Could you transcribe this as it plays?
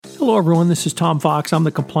Hello, everyone. This is Tom Fox. I'm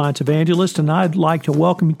the Compliance Evangelist, and I'd like to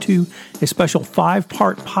welcome you to a special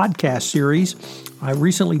 5-part podcast series I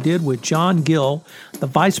recently did with John Gill, the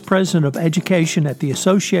Vice President of Education at the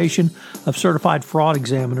Association of Certified Fraud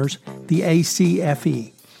Examiners, the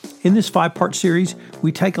ACFE. In this 5-part series,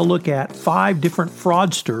 we take a look at 5 different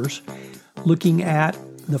fraudsters, looking at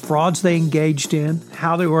the frauds they engaged in,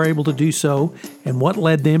 how they were able to do so, and what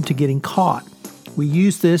led them to getting caught. We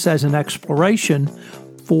use this as an exploration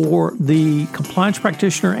for the compliance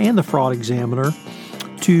practitioner and the fraud examiner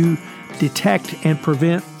to detect and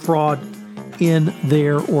prevent fraud in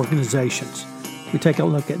their organizations. We take a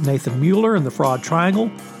look at Nathan Mueller and the fraud triangle,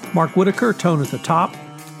 Mark Whitaker, tone at the top,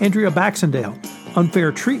 Andrea Baxendale,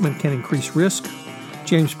 unfair treatment can increase risk,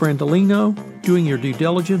 James Brandolino, doing your due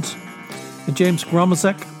diligence, and James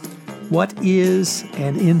Gromacek, what is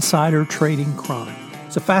an insider trading crime?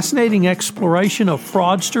 It's a fascinating exploration of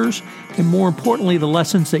fraudsters and, more importantly, the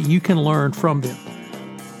lessons that you can learn from them.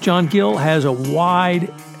 John Gill has a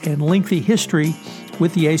wide and lengthy history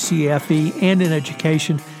with the ACFE and in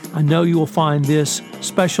education. I know you will find this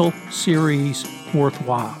special series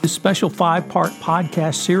worthwhile. This special 5-part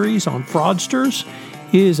podcast series on fraudsters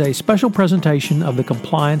is a special presentation of the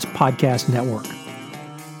Compliance Podcast Network.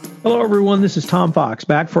 Hello, everyone. This is Tom Fox,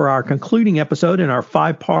 back for our concluding episode in our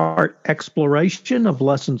 5-part exploration of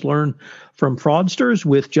lessons learned from fraudsters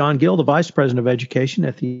with John Gill, the Vice President of Education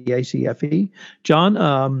at the ACFE.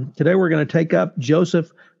 John, today we're going to take up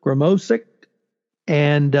Joseph Gromacek.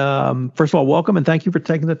 And first of all, welcome and thank you for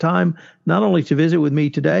taking the time not only to visit with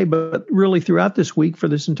me today, but really throughout this week for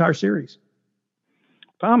this entire series.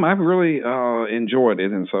 Tom, I've really enjoyed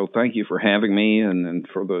it, and so thank you for having me, and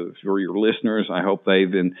for your listeners. I hope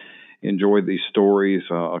they've enjoyed these stories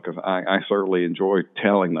because I certainly enjoy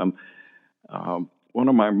telling them. One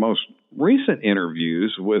of my most recent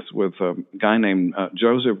interviews with a guy named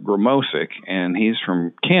Joseph Gromacek, and he's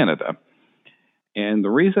from Canada. And the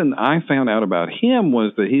reason I found out about him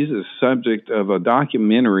was that he's the subject of a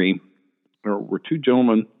documentary. There were 2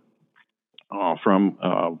 gentlemen from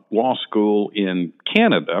law school in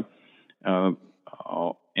Canada,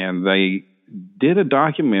 and they did a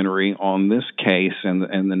documentary on this case,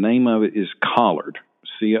 and the name of it is Collared,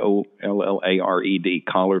 Collared,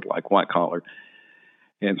 Collared, like white collar.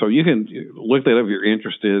 And so you can look that up if you're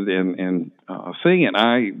interested in seeing it.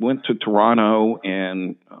 I went to Toronto,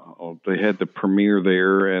 and they had the premiere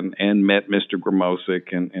there, and met Mr.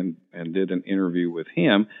 Gromacek and did an interview with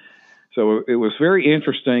him. So it was very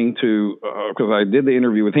interesting to because I did the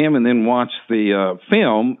interview with him and then watched the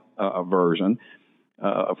film version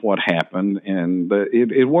of what happened, and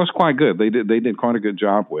it was quite good. They did quite a good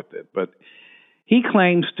job with it. But he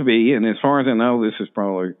claims to be, and as far as I know, this is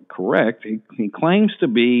probably correct. He claims to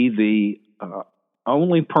be the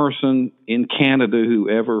only person in Canada who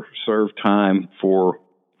ever served time for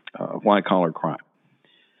white collar crime.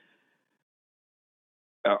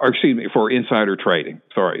 For insider trading.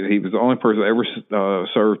 Sorry, he was the only person that ever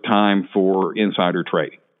served time for insider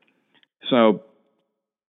trading. So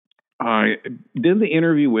I did the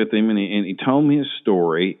interview with him, and he told me his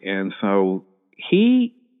story. And so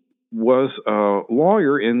he was a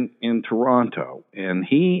lawyer in Toronto, and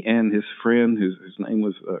he and his friend, his name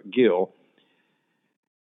was Gill.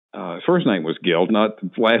 His first name was Gill, not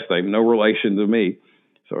his last name, no relation to me.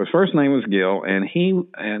 So his first name was Gill, and he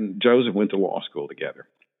and Joseph went to law school together.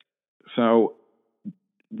 So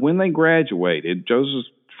when they graduated, Joseph's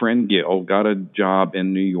friend Gill got a job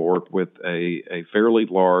in New York with a fairly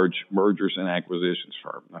large mergers and acquisitions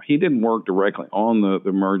firm. Now, he didn't work directly on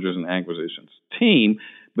the mergers and acquisitions team,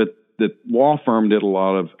 but the law firm did a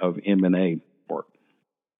lot of M&A work.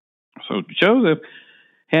 So Joseph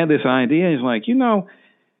had this idea. He's like,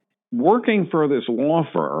 working for this law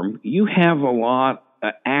firm, you have a lot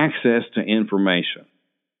of access to information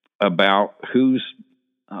about who's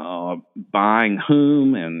buying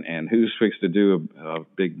whom and who's fixed to do a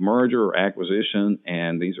big merger or acquisition,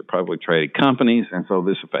 and these are publicly traded companies, and so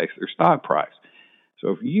this affects their stock price.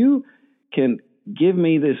 So if you can give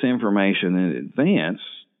me this information in advance,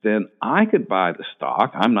 then I could buy the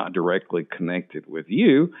stock. I'm not directly connected with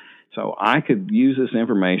you, so I could use this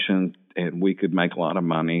information and we could make a lot of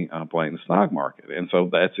money playing the stock market. And so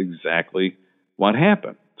that's exactly what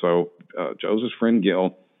happened. So Joseph's friend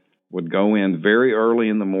Gill would go in very early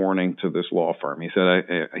in the morning to this law firm. He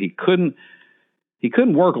said he couldn't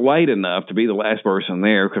work late enough to be the last person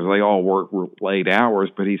there because they all work late hours,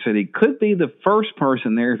 but he said he could be the first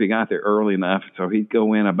person there if he got there early enough. So he'd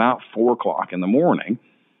go in about 4 o'clock in the morning,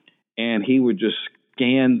 and he would just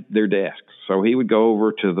scan their desks. So he would go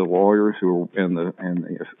over to the lawyers who were and the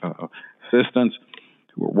assistants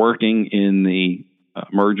who were working in the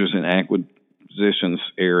mergers and acquisitions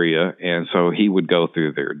area, and so he would go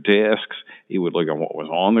through their desks. He would look at what was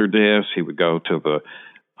on their desks. He would go to the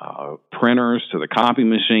printers, to the copy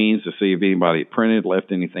machines to see if anybody had printed,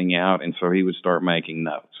 left anything out, and so he would start making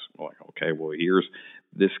notes. Like, okay, well, here's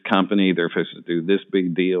this company. They're supposed to do this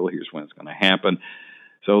big deal. Here's when it's going to happen.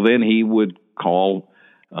 So then he would call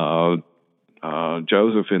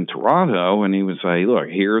Joseph in Toronto, and he would say, look,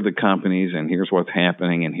 here are the companies, and here's what's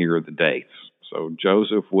happening, and here are the dates. So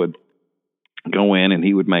Joseph would go in and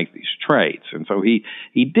he would make these trades. And so he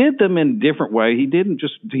did them in different ways. He didn't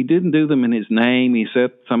do them in his name. He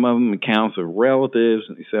set some of them accounts of relatives,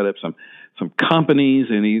 and he set up some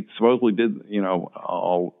companies, and he supposedly did,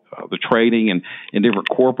 all the trading and in different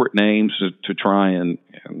corporate names to try and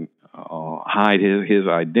hide his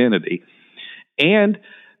identity. And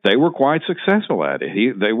they were quite successful at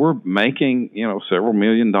it. They were making, several $1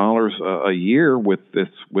 million a year with this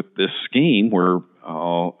scheme where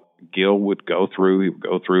Gill would go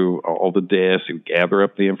through all the desks, he would gather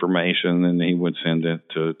up the information, and he would send it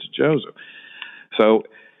to Joseph. So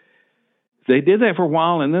they did that for a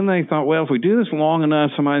while, and then they thought, well, if we do this long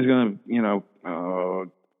enough, somebody's going to,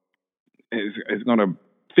 is going to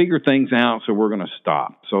figure things out, so we're going to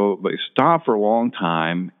stop. So they stopped for a long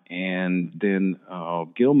time, and then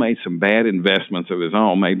Gill made some bad investments of his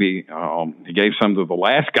own. Maybe he gave some to the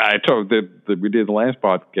last guy that we did the last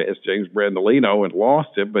podcast, James Brandolino, and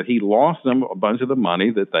lost it, but he lost them a bunch of the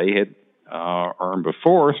money that they had earned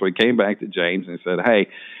before, so he came back to James and said, hey,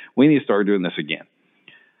 we need to start doing this again.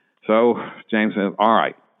 So James said, all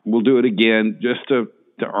right, we'll do it again just to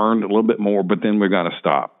earn a little bit more, but then we've got to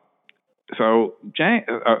stop. So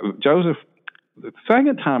Joseph, the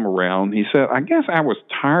second time around, he said, I guess I was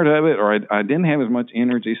tired of it, or I didn't have as much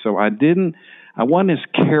energy, so I wasn't as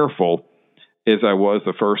careful as I was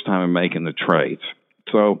the first time in making the trades.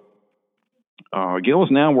 So Gill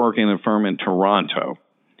was now working in a firm in Toronto,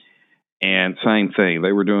 and same thing.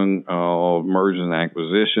 They were doing mergers and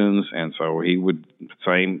acquisitions, and so he would,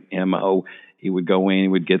 same MO, he would go in, he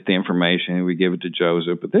would get the information, he would give it to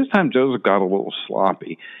Joseph. But this time Joseph got a little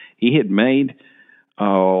sloppy. He had made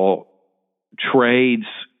trades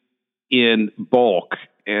in bulk,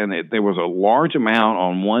 and there was a large amount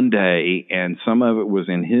on one day, and some of it was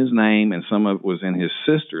in his name and some of it was in his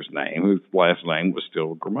sister's name, whose last name was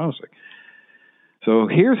still Gromosek. So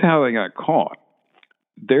here's how they got caught.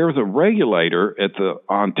 There's a regulator at the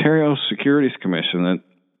Ontario Securities Commission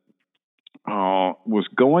that was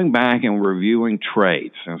going back and reviewing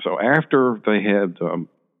trades. And so after they had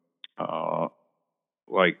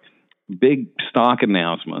big stock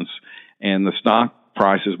announcements and the stock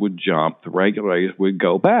prices would jump, the regulators would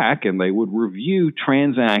go back and they would review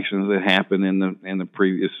transactions that happened in the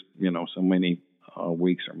previous, so many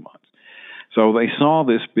weeks or months. So they saw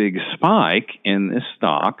this big spike in this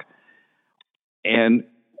stock, and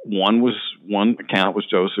one account was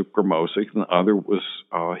Joseph Gromosek, and the other was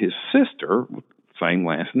his sister, same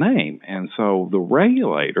last name. And so the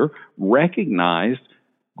regulator recognized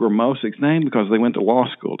Gromosek's name because they went to law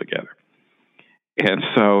school together. And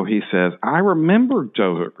so he says, I remember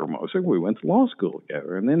Joseph Gromosek. We went to law school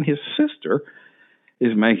together. And then his sister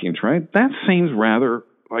is making trade. That seems rather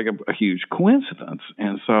like a huge coincidence.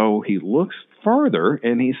 And so he looks further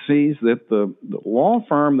and he sees that the law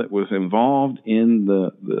firm that was involved in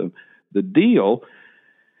the deal,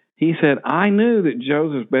 he said, I knew that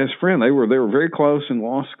Joseph's best friend, they were very close in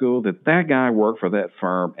law school, that guy worked for that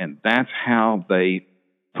firm, and that's how they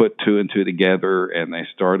put two and two together, and they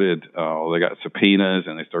started, they got subpoenas,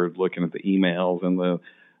 and they started looking at the emails and the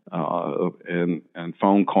and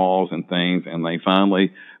phone calls and things, and they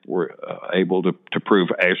finally were able to prove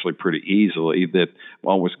actually pretty easily that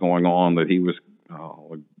what was going on, that he was,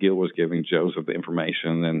 Gill was giving Joseph the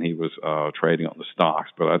information and he was trading on the stocks.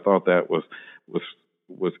 But I thought that was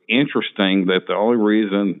interesting, that the only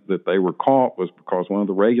reason that they were caught was because one of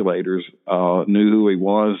the regulators knew who he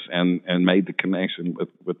was and made the connection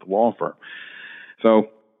with the law firm. So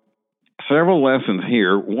several lessons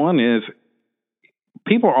here. One is,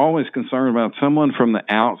 people are always concerned about someone from the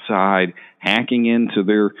outside hacking into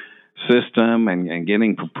their system and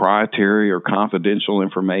getting proprietary or confidential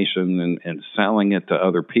information and selling it to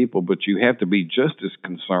other people, but you have to be just as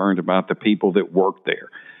concerned about the people that work there.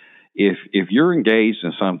 If you're engaged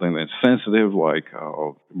in something that's sensitive, like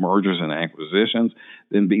mergers and acquisitions,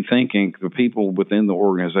 then be thinking the people within the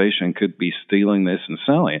organization could be stealing this and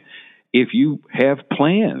selling it. If you have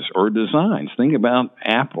plans or designs, think about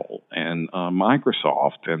Apple and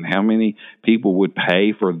Microsoft and how many people would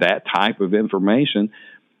pay for that type of information.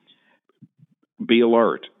 Be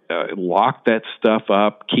alert. Lock that stuff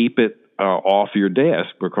up. Keep it off your desk,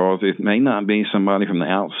 because it may not be somebody from the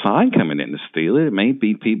outside coming in to steal it. It may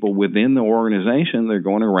be people within the organization that are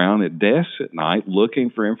going around at desks at night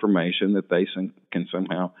looking for information that they can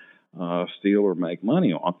somehow steal or make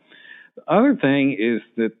money on. The other thing is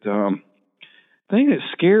that the thing that's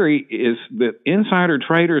scary is that insider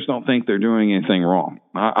traders don't think they're doing anything wrong.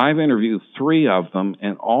 I've interviewed 3 of them,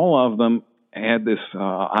 and all of them had this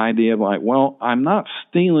idea of like, well, I'm not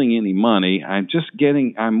stealing any money.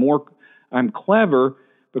 I'm clever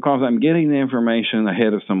because I'm getting the information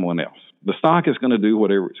ahead of someone else. The stock is going to do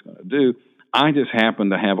whatever it's going to do. I just happen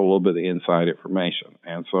to have a little bit of inside information.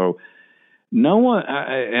 And so no one,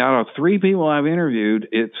 out of 3 people I've interviewed,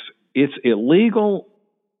 it's illegal,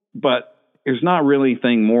 but there's not really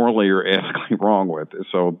anything morally or ethically wrong with it.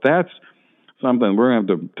 So that's something we're going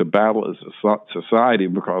to have to battle as a society,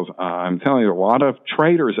 because I'm telling you, a lot of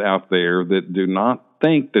traders out there that do not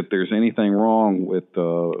think that there's anything wrong with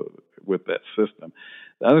that system.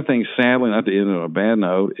 The other thing, sadly, not to end on a bad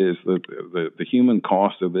note, is the human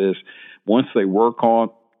cost of this. Once they were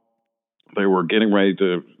caught, they were getting ready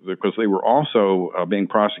to, because they were also being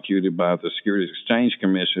prosecuted by the Securities Exchange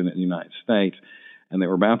Commission in the United States, and they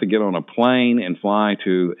were about to get on a plane and fly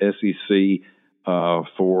to SEC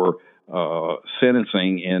for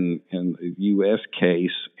sentencing in the U.S.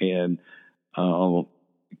 case, and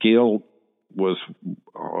Gil was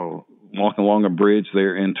walking along a bridge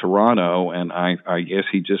there in Toronto, and I guess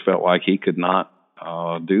he just felt like he could not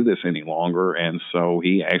do this any longer, and so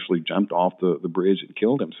he actually jumped off the bridge and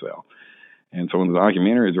killed himself. And so in the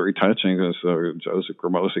documentary, it's very touching, because Joseph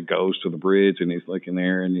Gramosa goes to the bridge, and he's looking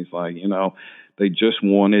there, and he's like, they just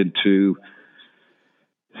wanted to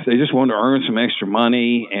earn some extra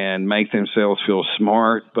money and make themselves feel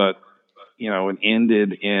smart, but it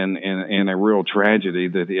ended in a real tragedy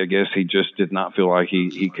that I guess he just did not feel like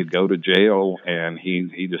he could go to jail, and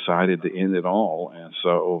he decided to end it all. And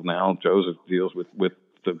so now Joseph deals with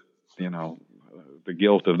the the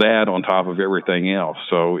guilt of that on top of everything else.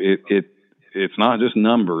 So it's not just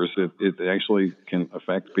numbers; it actually can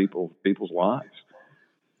affect people's lives.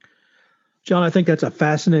 John, I think that's a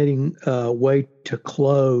fascinating way to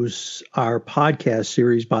close our podcast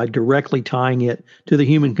series, by directly tying it to the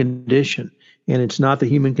human condition. And it's not the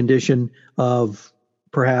human condition of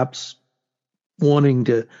perhaps wanting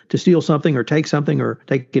to steal something or take something or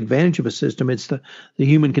take advantage of a system. It's the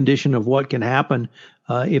human condition of what can happen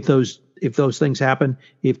if those things happen,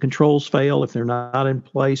 if controls fail, if they're not in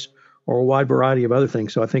place, or a wide variety of other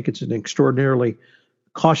things. So I think it's an extraordinarily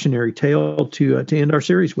cautionary tale to end our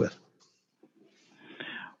series with.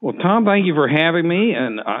 Well, Tom, thank you for having me.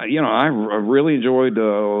 And, I really enjoyed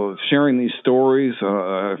sharing these stories.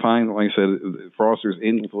 I find, like I said, Foster's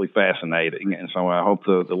endlessly fascinating. And so I hope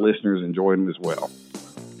the listeners enjoyed them as well.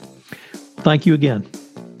 Thank you again.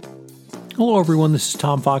 Hello, everyone. This is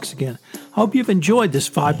Tom Fox again. I hope you've enjoyed this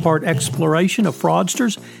 5-part exploration of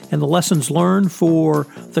fraudsters and the lessons learned for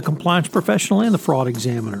the compliance professional and the fraud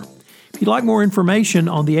examiner. If you'd like more information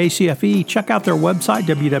on the ACFE, check out their website,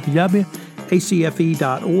 www.acfe.org.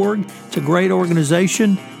 It's a great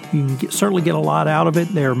organization. You can certainly get a lot out of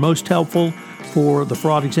it. They're most helpful for the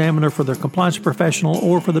fraud examiner, for the compliance professional,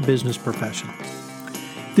 or for the business professional.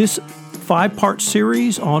 This 5-part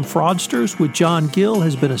series on fraudsters with John Gill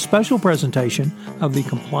has been a special presentation of the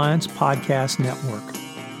Compliance Podcast Network.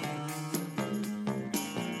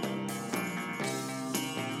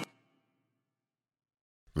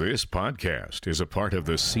 This podcast is a part of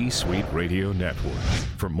the C-Suite Radio Network.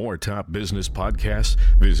 For more top business podcasts,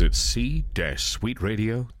 visit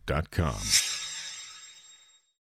c-suiteradio.com.